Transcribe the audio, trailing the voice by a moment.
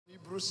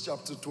Hebrews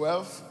chapter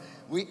 12.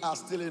 We are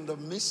still in the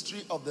mystery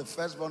of the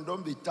firstborn.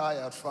 Don't be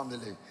tired,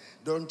 family.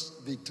 Don't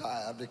be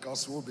tired,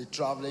 because we'll be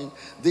traveling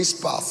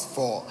this path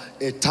for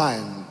a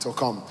time to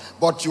come.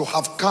 But you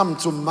have come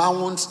to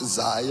Mount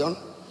Zion.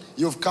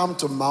 You've come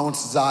to Mount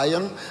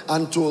Zion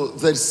and to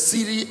the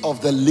city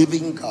of the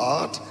living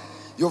God.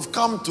 You've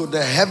come to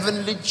the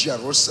heavenly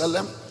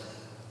Jerusalem,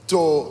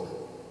 to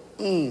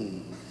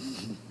an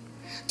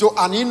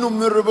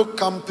innumerable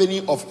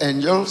company of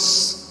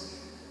angels.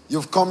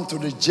 You've come to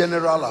the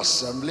General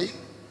Assembly.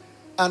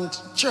 And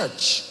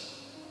church,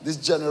 this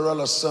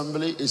General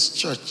Assembly is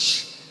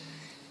church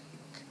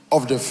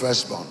of the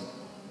firstborn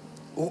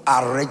who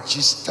are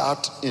registered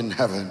in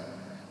heaven.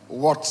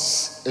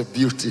 What's a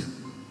beauty.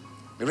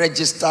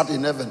 Registered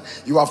in heaven.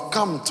 You have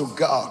come to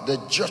God,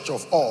 the judge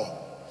of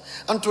all,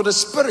 and to the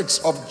spirits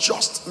of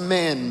just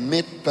men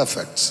made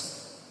perfect.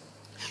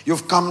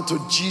 You've come to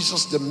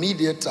Jesus, the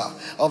mediator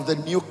of the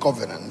new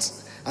covenant,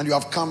 and you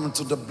have come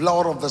to the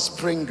blood of the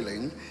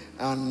sprinkling,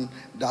 and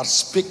that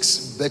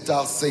speaks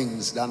better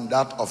things than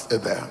that of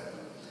Abel.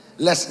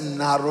 Let's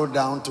narrow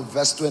down to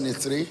verse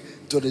 23,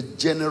 to the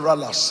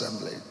General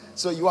Assembly.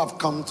 So you have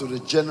come to the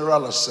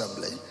General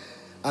Assembly,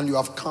 and you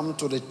have come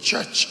to the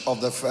church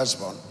of the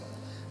firstborn,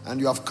 and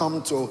you have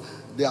come to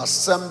the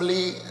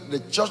assembly,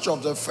 the church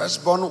of the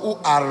firstborn who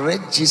are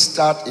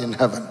registered in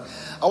heaven.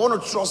 I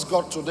want to trust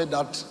God today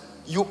that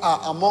you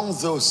are among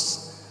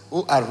those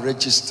who are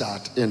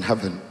registered in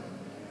heaven.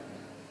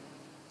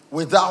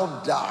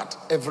 Without that,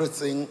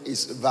 everything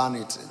is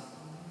vanity.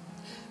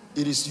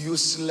 It is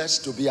useless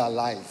to be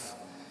alive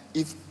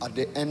if at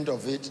the end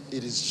of it,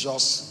 it is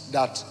just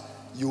that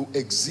you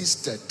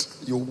existed,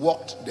 you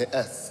walked the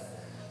earth,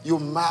 you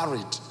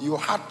married, you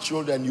had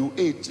children, you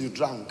ate, you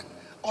drank.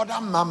 Other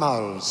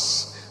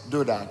mammals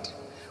do that,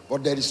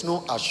 but there is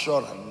no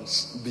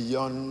assurance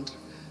beyond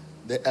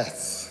the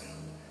earth.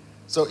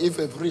 So if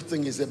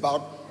everything is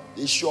about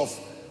the issue of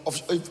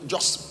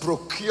just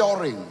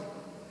procuring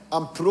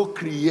and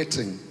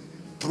procreating,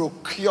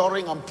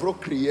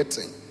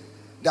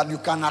 that you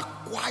can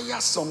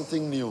acquire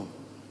something new,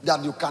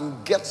 that you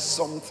can get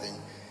something,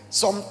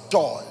 some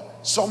toy,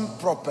 some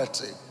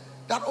property,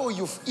 that, oh,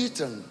 you've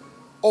eaten,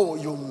 oh,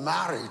 you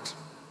married.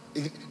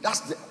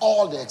 That's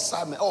all the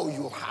excitement. Oh,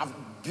 you have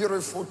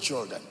beautiful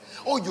children.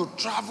 Oh, you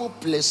travel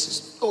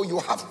places. Oh, you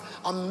have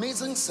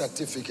amazing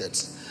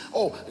certificates.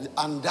 Oh,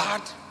 and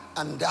that,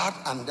 and that,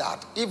 and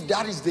that. If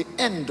that is the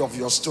end of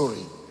your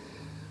story,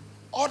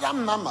 other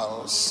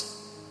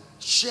mammals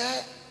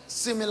share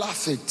similar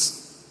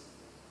fates.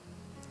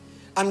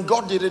 And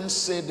God didn't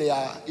say they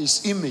are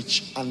his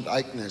image and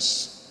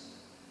likeness.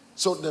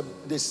 So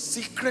the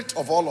secret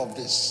of all of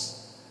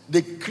this,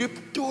 the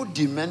crypto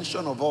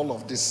dimension of all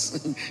of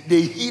this,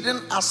 the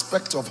hidden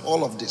aspect of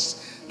all of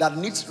this that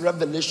needs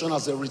revelation,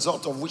 as a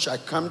result of which I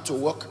come to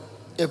work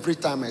every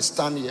time I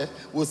stand here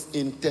with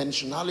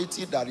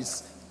intentionality that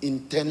is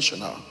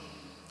intentional,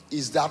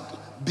 is that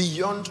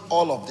beyond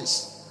all of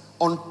this,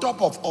 on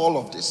top of all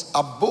of this,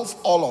 above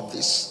all of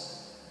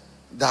this,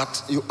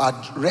 that you are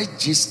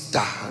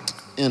registered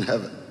in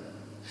heaven.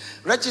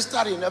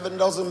 Registered in heaven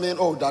doesn't mean,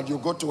 oh, that you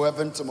go to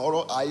heaven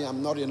tomorrow. I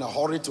am not in a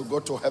hurry to go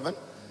to heaven.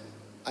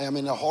 I am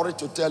in a hurry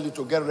to tell you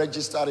to get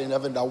registered in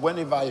heaven, that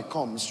whenever it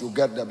comes, you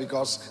get there,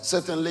 because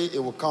certainly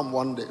it will come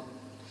one day.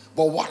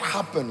 But what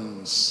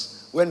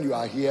happens when you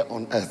are here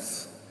on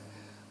earth?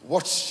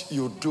 What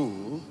you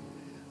do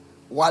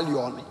while you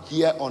are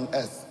here on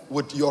earth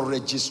with your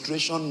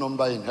registration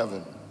number in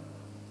heaven.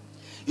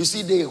 You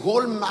see, the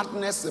whole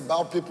madness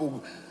about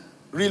people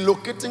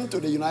relocating to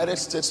the United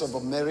States of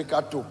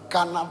America, to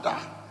Canada.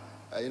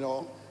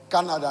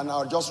 Canada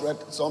now, I just read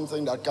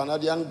something that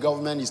Canadian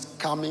government is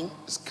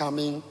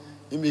coming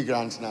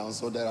immigrants now.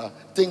 So there are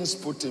things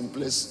put in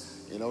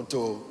place,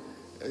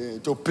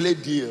 to play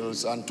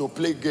deals and to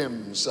play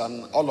games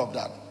and all of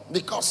that,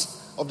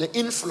 because of the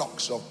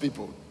influx of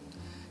people.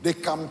 The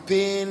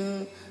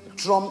campaign,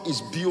 Trump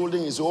is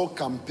building his whole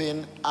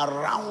campaign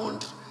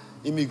around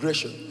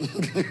immigration,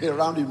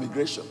 around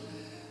immigration,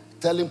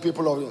 telling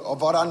people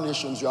of other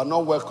nations, you are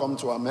not welcome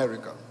to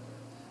America,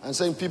 and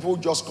saying people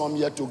just come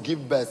here to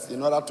give birth.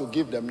 In order to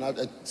give them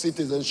a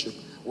citizenship,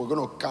 we're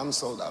going to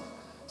cancel that.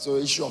 So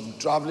issue of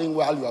traveling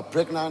while you are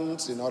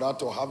pregnant in order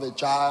to have a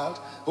child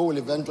who will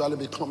eventually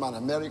become an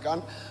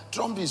American.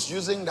 Trump is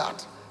using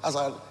that as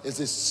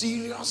a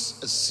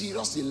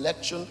serious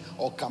election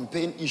or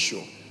campaign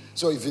issue.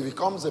 So if he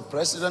becomes the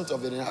president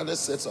of the United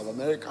States of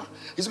America,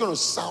 he's going to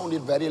sound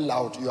it very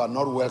loud. You are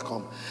not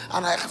welcome.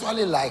 And I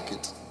actually like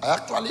it. I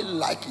actually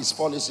like his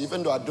policy,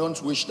 even though I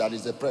don't wish that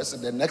he's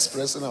the next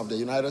president of the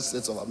United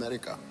States of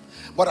America.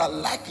 But I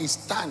like his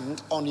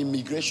stand on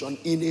immigration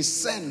in a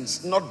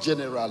sense, not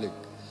generally.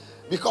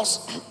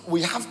 Because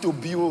we have to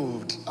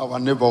build our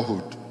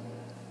neighborhood.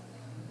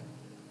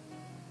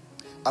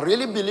 I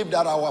really believe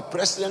that our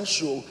president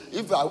should,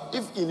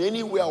 if in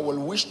any way I will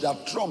wish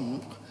that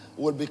Trump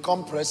will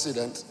become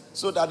president,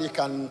 so that he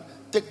can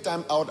take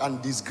time out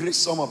and disgrace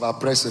some of our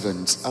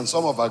presidents and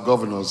some of our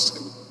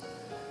governors,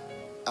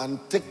 and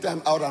take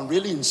them out and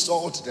really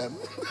insult them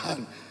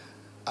and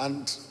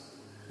and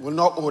will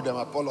not owe them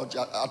apology.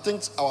 I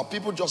think our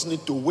people just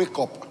need to wake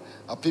up.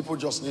 Our people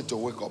just need to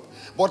wake up.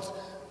 But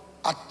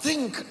I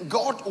think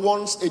God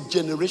wants a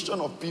generation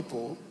of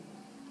people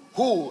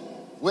who,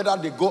 whether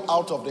they go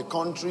out of the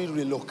country,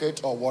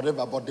 relocate or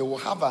whatever, but they will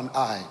have an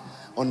eye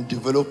on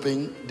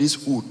developing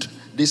this hood,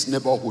 this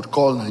neighborhood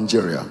called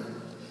Nigeria.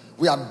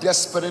 We are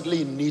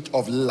desperately in need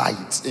of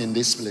light in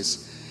this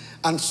place.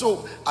 And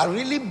so I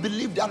really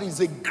believe that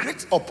is a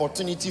great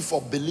opportunity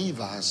for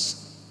believers,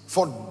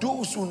 for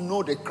those who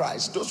know the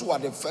Christ, those who are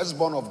the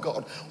firstborn of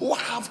God, who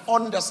have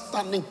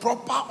understanding,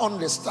 proper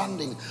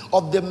understanding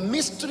of the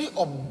mystery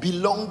of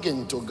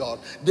belonging to God,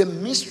 the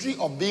mystery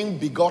of being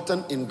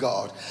begotten in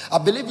God. I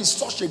believe it's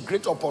such a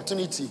great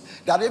opportunity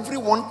that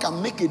everyone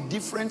can make a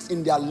difference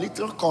in their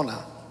little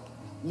corner,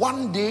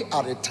 one day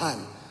at a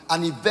time.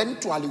 And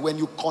eventually, when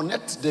you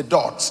connect the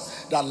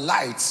dots, the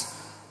lights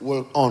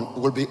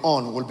will be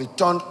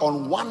turned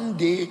on one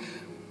day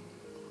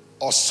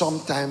or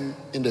sometime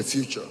in the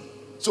future.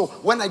 So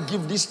when I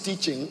give this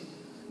teaching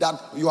that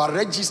you are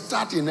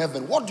registered in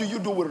heaven, what do you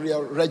do with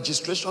your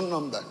registration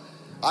number?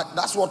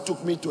 That's what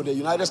took me to the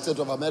United States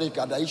of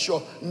America, the issue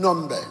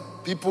number,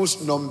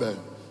 people's number.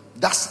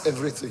 That's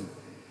everything.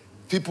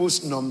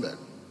 People's number.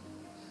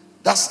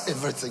 That's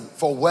everything.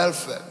 For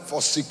welfare,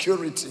 for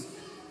security,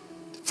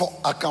 for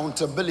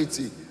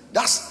accountability.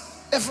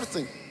 That's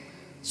everything.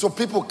 So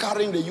people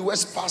carrying the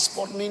U.S.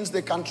 passport means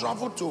they can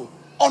travel to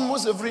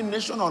almost every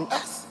nation on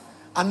earth,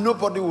 and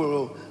nobody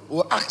will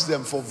ask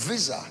them for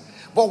visa.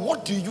 But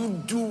what do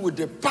you do with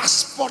the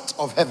passport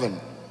of heaven?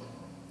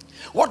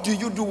 What do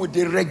you do with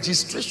the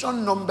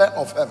registration number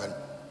of heaven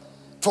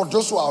for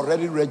those who are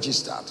already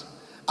registered?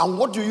 And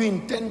what do you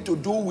intend to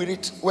do with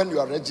it when you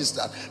are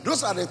registered?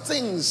 Those are the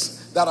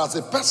things that as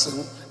a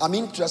person I'm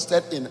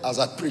interested in as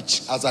I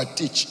preach, as I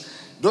teach.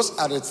 Those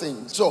are the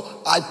things.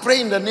 So I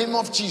pray in the name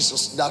of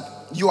Jesus that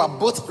you are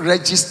both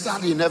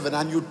registered in heaven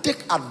and you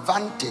take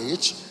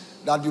advantage,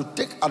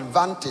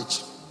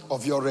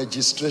 of your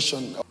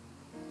registration.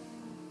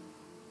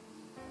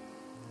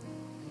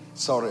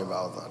 Sorry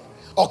about that.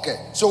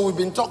 Okay, so we've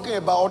been talking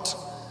about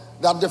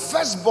that the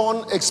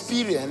firstborn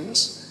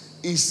experience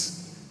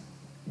is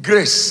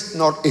grace,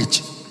 not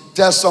age.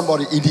 Tell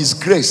somebody it is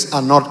grace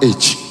and not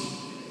age.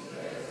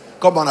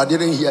 Come on, I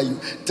didn't hear you.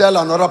 Tell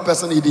another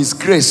person it is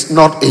grace,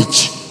 not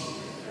age.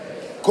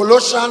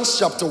 Colossians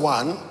chapter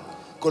 1,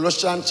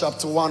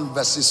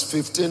 verses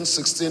 15,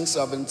 16,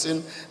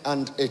 17,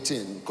 and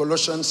 18.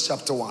 Colossians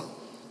chapter 1,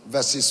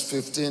 verses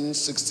 15,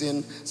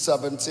 16,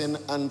 17,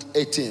 and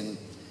 18.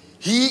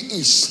 He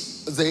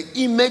is the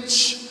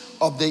image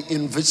of the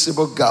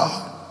invisible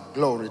God.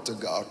 Glory to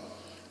God.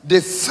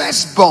 The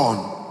firstborn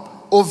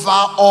over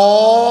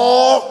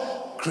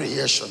all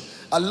creation.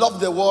 I love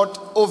the word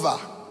over.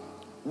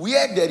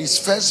 Where there is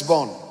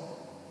firstborn,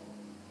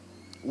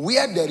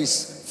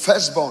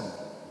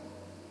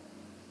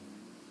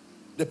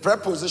 the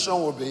preposition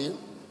will be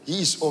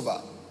he is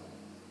over.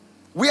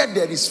 Where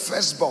there is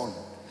firstborn,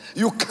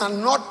 you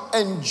cannot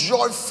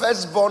enjoy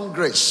firstborn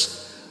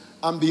grace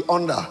and be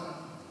under.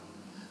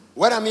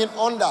 When I mean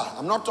under,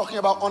 I'm not talking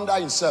about under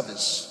in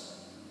service.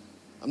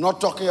 I'm not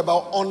talking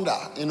about under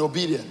in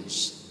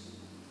obedience.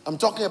 I'm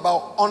talking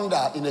about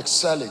under in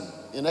excelling,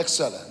 in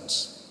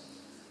excellence.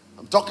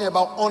 I'm talking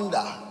about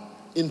under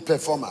in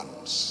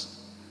performance.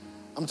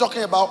 I'm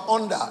talking about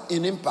under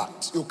in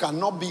impact. You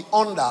cannot be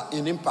under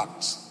in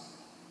impact.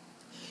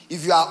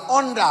 If you are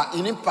under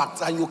in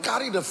impact and you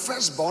carry the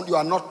firstborn, you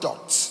are not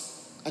taught.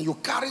 And you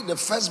carry the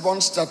firstborn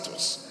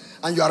status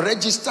and you are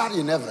registered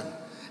in heaven.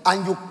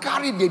 And you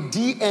carry the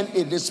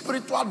DNA, the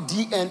spiritual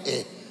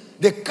DNA,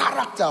 the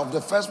character of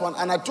the firstborn.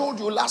 And I told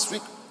you last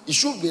week, it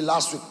should be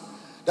last week,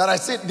 that I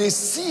said the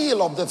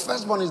seal of the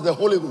firstborn is the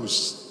Holy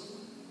Ghost.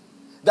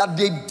 That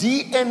the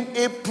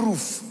DNA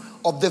proof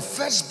of the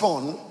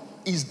firstborn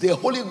is the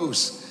Holy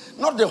Ghost.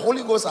 Not the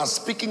Holy Ghost as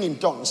speaking in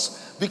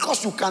tongues.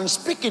 Because you can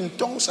speak in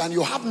tongues and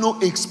you have no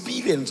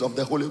experience of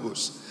the Holy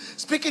Ghost.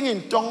 Speaking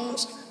in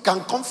tongues can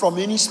come from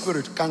any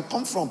spirit, can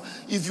come from,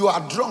 if you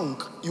are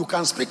drunk, you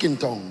can speak in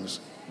tongues.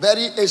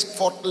 Very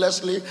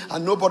effortlessly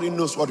and nobody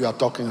knows what you are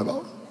talking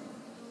about.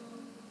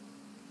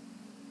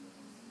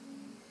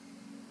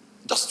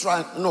 Just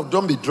try, no,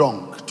 don't be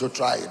drunk to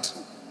try it.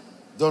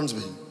 Don't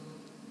be.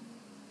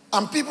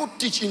 And people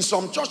teach in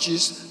some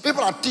churches,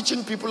 people are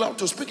teaching people how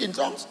to speak in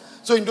tongues.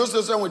 So in those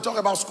days when we talk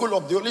about school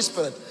of the Holy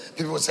Spirit,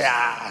 people say,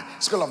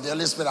 school of the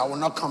Holy Spirit, I will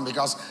not come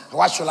because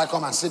why should I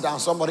come and sit down?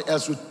 Somebody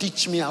else will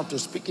teach me how to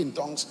speak in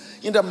tongues.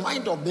 In the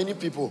mind of many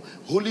people,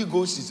 Holy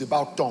Ghost is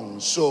about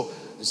tongues. So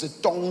it's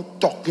a tongue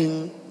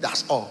talking,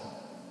 that's all.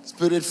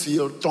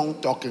 Spirit-filled tongue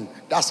talking,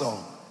 that's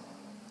all.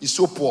 It's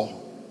so poor.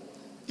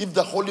 If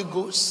the Holy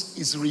Ghost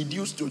is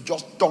reduced to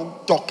just tongue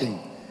talking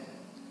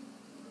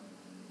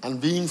and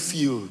being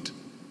filled,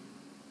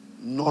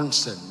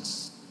 nonsense.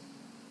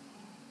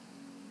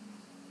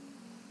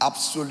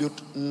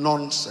 Absolute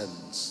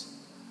nonsense.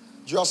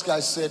 Jesus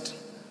Christ said,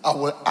 I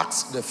will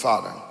ask the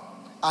Father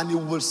and he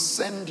will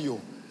send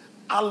you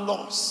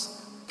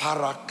Allos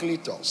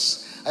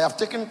Parakletos. I have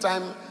taken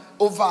time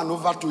over and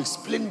over to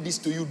explain this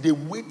to you, the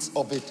weight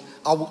of it.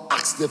 I will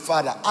ask the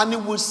Father, and He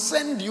will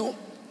send you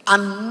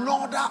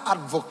another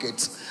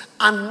advocate,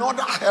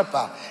 another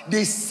helper.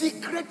 The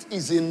secret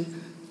is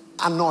in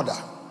another.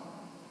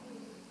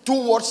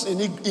 Two words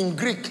in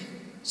Greek,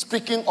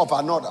 speaking of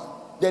another.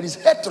 There is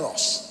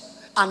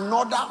heteros,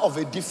 another of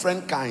a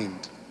different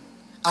kind,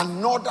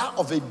 another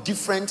of a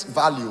different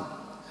value,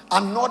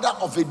 another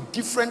of a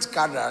different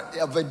character,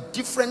 of a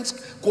different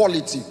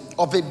quality,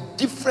 of a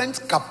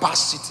different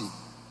capacity.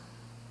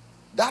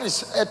 That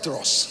is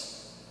heteros.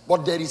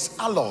 But there is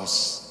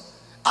allos.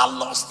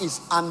 Allos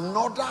is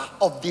another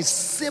of the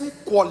same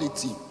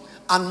quality,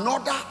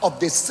 another of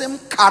the same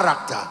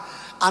character,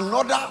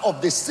 another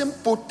of the same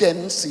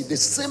potency, the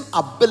same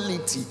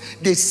ability,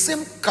 the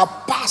same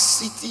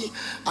capacity,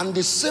 and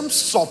the same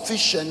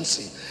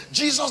sufficiency.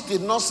 Jesus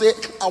did not say,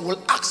 I will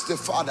ask the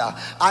Father,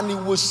 and He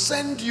will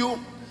send you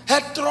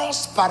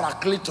heteros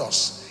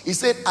parakletos. He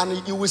said, and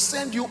He will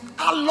send you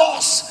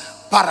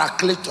allos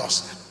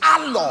parakletos.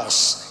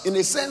 Allos, in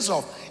the sense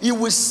of, He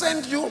will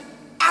send you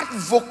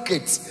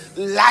advocates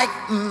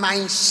like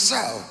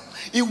myself.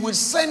 He will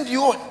send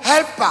you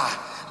helper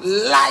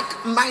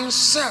like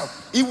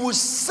myself. He will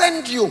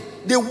send you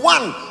the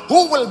one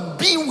who will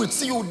be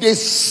with you the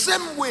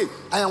same way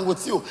I am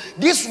with you.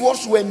 These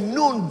words were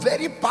known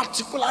very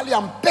particularly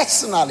and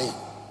personally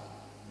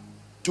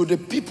to the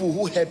people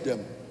who heard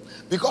them,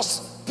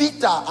 because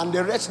Peter and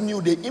the rest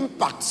knew the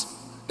impact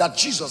that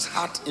Jesus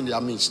had in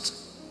their midst.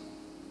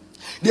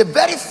 The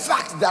very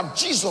fact that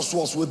Jesus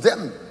was with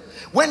them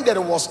when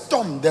there was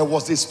storm, there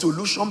was a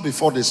solution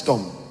before the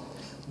storm.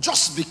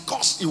 Just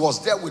because He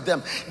was there with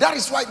them. That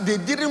is why they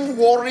didn't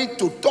worry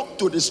to talk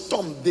to the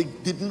storm. They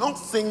did not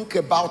think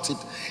about it.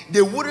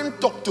 They wouldn't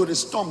talk to the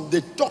storm.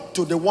 They talked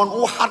to the one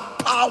who had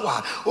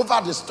power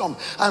over the storm.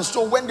 And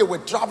so when they were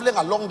traveling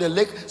along the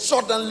lake,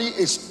 suddenly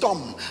a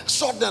storm,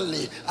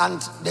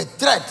 and the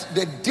threat,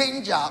 the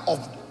danger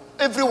of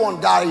everyone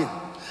dying.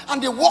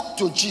 And they walked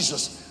to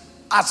Jesus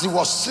as He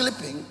was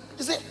sleeping.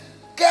 He said,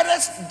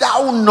 carest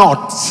thou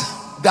not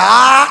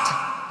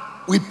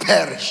that we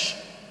perish?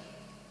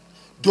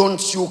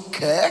 Don't you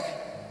care?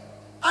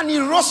 And He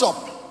rose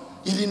up.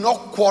 He did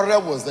not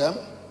quarrel with them.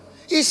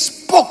 He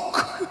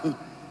spoke.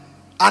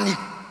 And He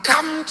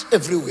calmed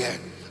everywhere.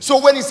 So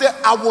when He said,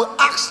 I will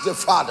ask the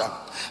Father,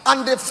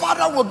 and the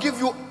Father will give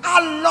you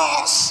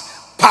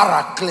allos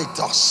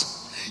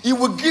parakletos. He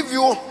will give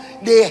you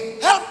the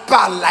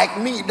helper like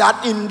me,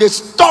 that in the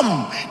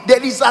storm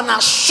there is an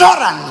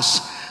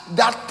assurance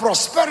that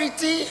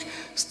prosperity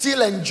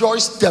still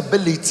enjoys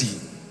stability.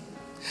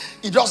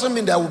 It doesn't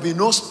mean there will be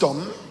no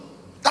storm.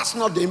 That's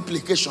not the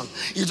implication.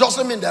 It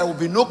doesn't mean there will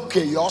be no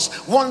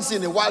chaos. Once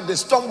in a while, the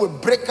storm will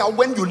break out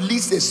when you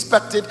least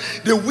expect it.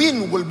 The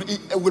wind will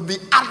be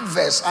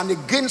adverse and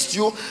against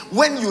you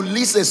when you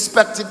least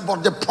expect it.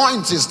 But the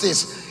point is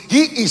this: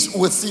 He is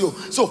with you.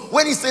 So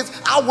when He says,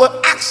 I will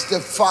ask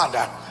the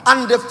Father,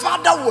 and the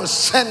Father will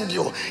send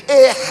you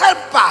a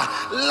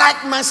helper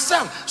like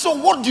myself. So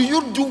what do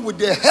you do with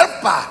the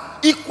helper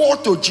equal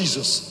to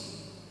Jesus?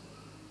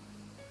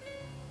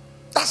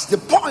 That's the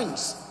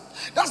point.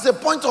 That's the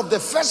point of the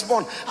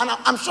firstborn. And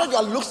I'm sure you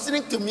are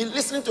listening to me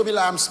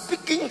like I'm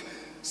speaking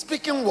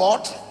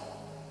what?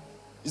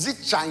 Is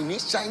it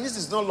Chinese? Chinese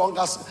is no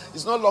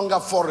longer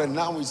foreign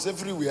now, it's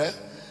everywhere.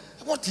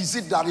 What is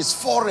it that is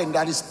foreign,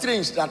 that is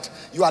strange, that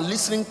you are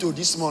listening to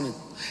this morning?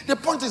 The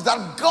point is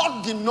that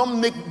God did not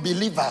make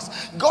believers.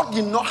 God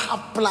did not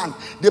have planned.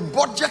 The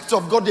budget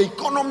of God, the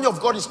economy of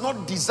God is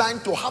not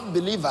designed to have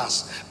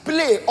believers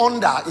play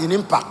under in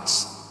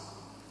impacts,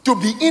 to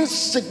be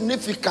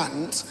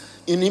insignificant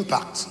in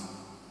impact.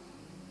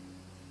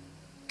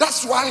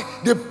 That's why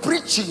the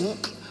preaching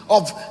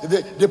of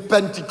the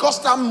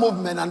Pentecostal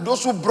movement and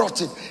those who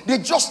brought it, they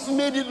just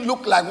made it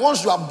look like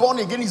once you are born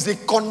again is a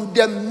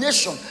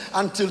condemnation.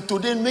 Until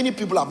today, many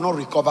people have not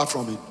recovered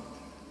from it.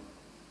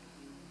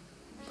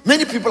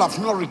 Many people have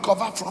not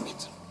recovered from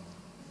it.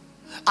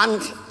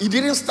 And it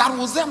didn't start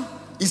with them.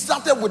 It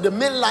started with the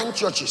mainline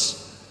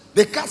churches.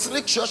 The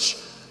Catholic Church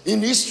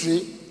in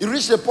history, it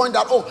reached the point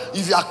that,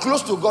 if you are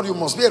close to God, you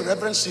must be a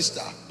reverend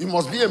sister. You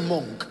must be a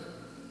monk.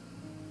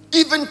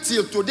 Even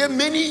till today,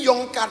 many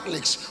young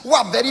Catholics who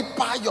are very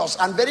pious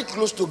and very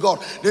close to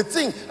God, they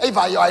think if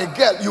you are a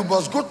girl, you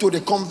must go to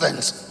the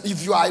convent.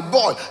 If you are a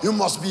boy, you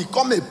must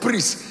become a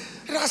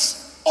priest.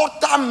 That's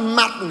utter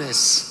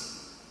madness.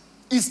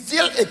 It's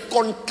still a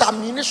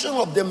contamination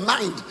of the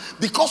mind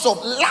because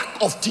of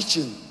lack of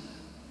teaching.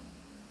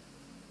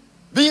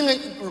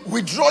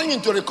 Withdrawing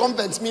into the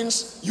convent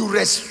means you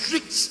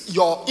restrict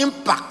your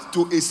impact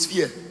to a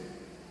sphere.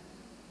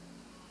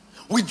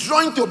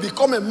 Withdrawing to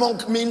become a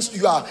monk means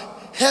you are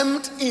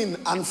hemmed in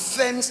and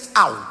fenced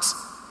out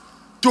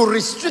to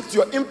restrict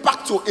your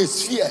impact to a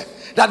sphere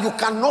that you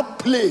cannot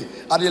play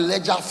at a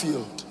leisure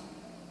field.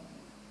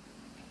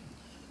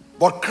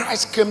 But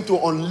Christ came to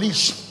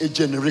unleash a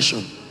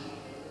generation.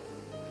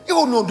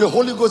 You know, the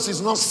Holy Ghost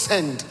is not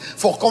sent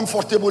for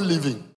comfortable living.